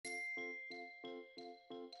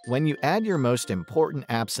When you add your most important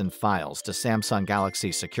apps and files to Samsung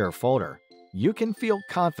Galaxy Secure Folder, you can feel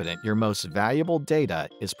confident your most valuable data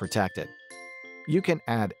is protected. You can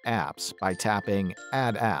add apps by tapping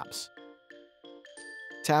Add Apps.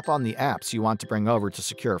 Tap on the apps you want to bring over to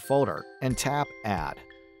Secure Folder and tap Add.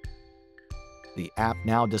 The app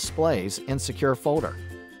now displays in Secure Folder.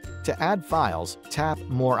 To add files, tap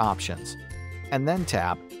More Options, and then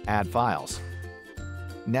tap Add Files.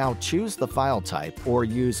 Now choose the file type or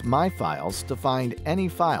use My Files to find any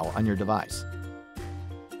file on your device.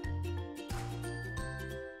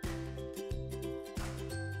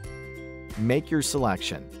 Make your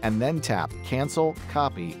selection and then tap Cancel,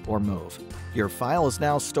 Copy, or Move. Your file is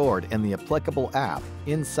now stored in the applicable app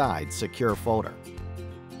inside Secure Folder.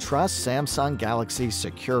 Trust Samsung Galaxy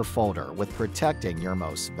Secure Folder with protecting your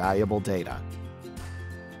most valuable data.